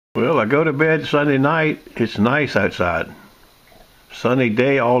Well, I go to bed Sunday night. It's nice outside. Sunny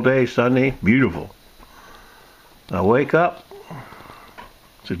day, all day, sunny, beautiful. I wake up.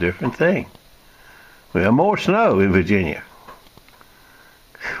 It's a different thing. We have more snow in Virginia.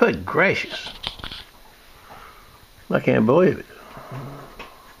 Good gracious. I can't believe it.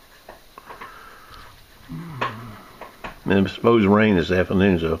 And it's supposed to rain this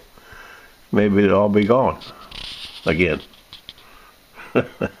afternoon, so maybe it'll all be gone again. It's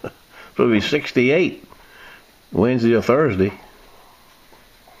supposed to be 68 Wednesday or Thursday.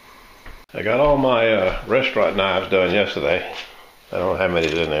 I got all my restaurant knives done yesterday. I don't know how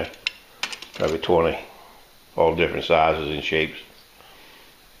many's in there. Probably 20. All different sizes and shapes.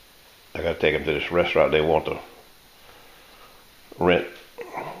 I got to take them to this restaurant. They want to rent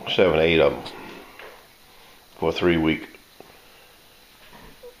 7 or 8 of them for a 3-week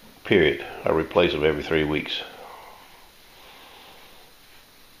period. I replace them every 3 weeks.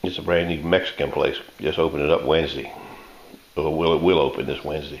 It's a brand new Mexican place. Just opened it up Wednesday. Or it will open this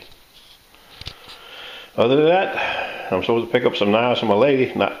Wednesday. Other than that, I'm supposed to pick up some knives from a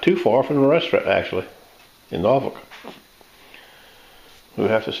lady not too far from the restaurant, actually, in Norfolk. We'll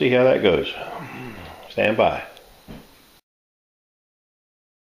have to see how that goes. Stand by.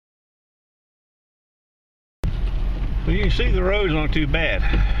 Well, you can see the road's not too bad.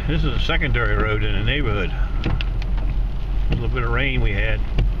 This is a secondary road in the neighborhood. A little bit of rain we had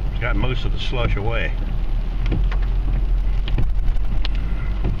got most of the slush away.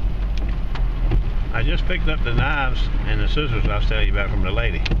 I just picked up the knives and the scissors I was telling you about from the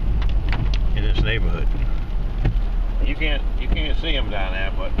lady in this neighborhood. You can't see them down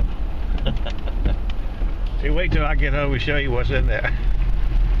there, but see, wait till I get home and show you what's in there.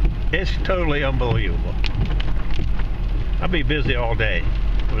 It's totally unbelievable. I'll be busy all day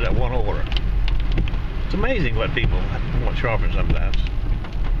with that one order. It's amazing what people want sharpened sometimes.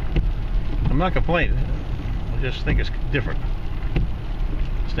 I'm not complaining. I just think it's different.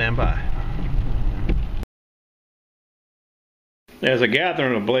 Stand by. There's a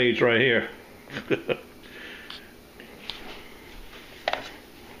gathering of blades right here.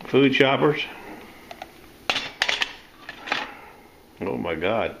 Food choppers. Oh my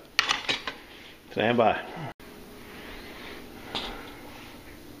God. Stand by.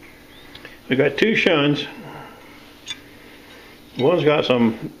 We got 2 shuns. One's got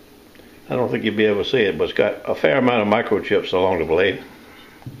some, I don't think you'll be able to see it, but it's got a fair amount of microchips along the blade,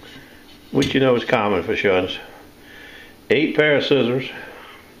 which you know is common for shuns. 8 pair of scissors.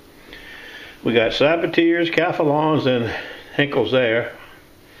 We got sabatiers, Calphalons, and Henkels there.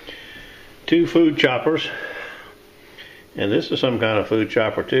 2 food choppers. And this is some kind of food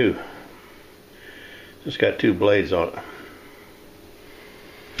chopper too. It's got 2 blades on it.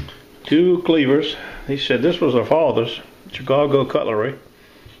 2 cleavers. He said this was her father's Chicago cutlery.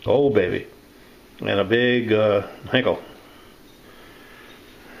 Old baby. And a big Henkel.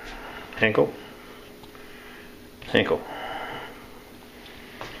 Henkel. Henkel.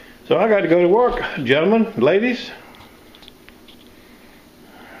 So I got to go to work, gentlemen, ladies.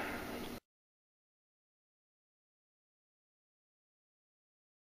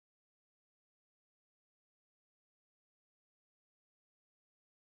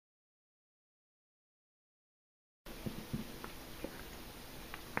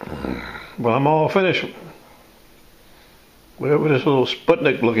 Well, I'm all finished. Whatever this little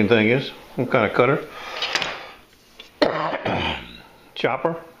Sputnik looking thing is, some kind of cutter.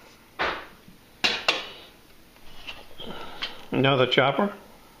 Chopper. Another chopper.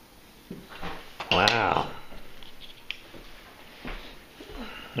 Wow.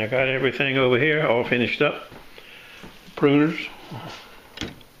 I got everything over here all finished up. Pruners.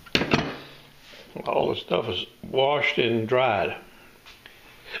 All the stuff is washed and dried.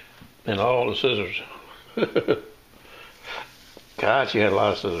 And all the scissors. God, you had a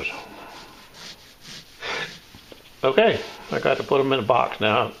lot of scissors. Okay, I got to put them in a box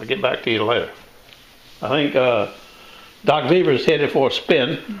now. I'll get back to you later. I think Doc Beaver's headed for a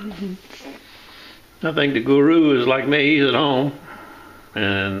spin. I think the guru is like me, he's at home.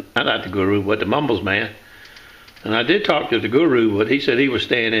 And I'm not the guru, but the Mumbles man. And I did talk to the guru, but he said he was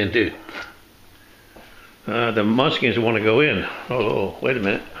staying in too. The Munchkins want to go in. Oh, wait a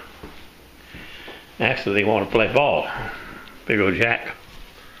minute. Actually, they want to play ball. Big old Jack.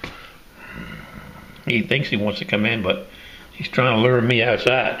 He thinks he wants to come in, but he's trying to lure me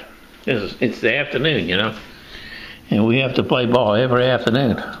outside. It's the afternoon, you know. And we have to play ball every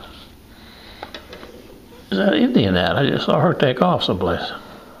afternoon. Is that Indian out? I just saw her take off someplace.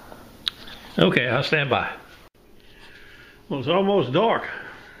 Okay, I'll stand by. Well, it's almost dark.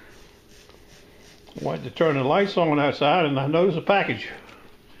 I wanted to turn the lights on outside and I noticed a package.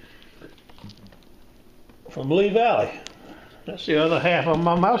 from Lee Valley. That's the other half of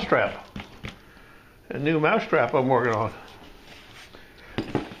my mousetrap. A new mousetrap I'm working on.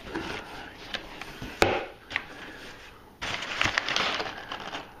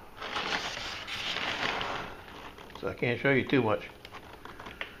 So I can't show you too much.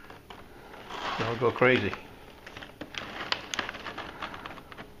 I'll go crazy.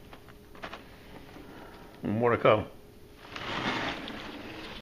 More to come.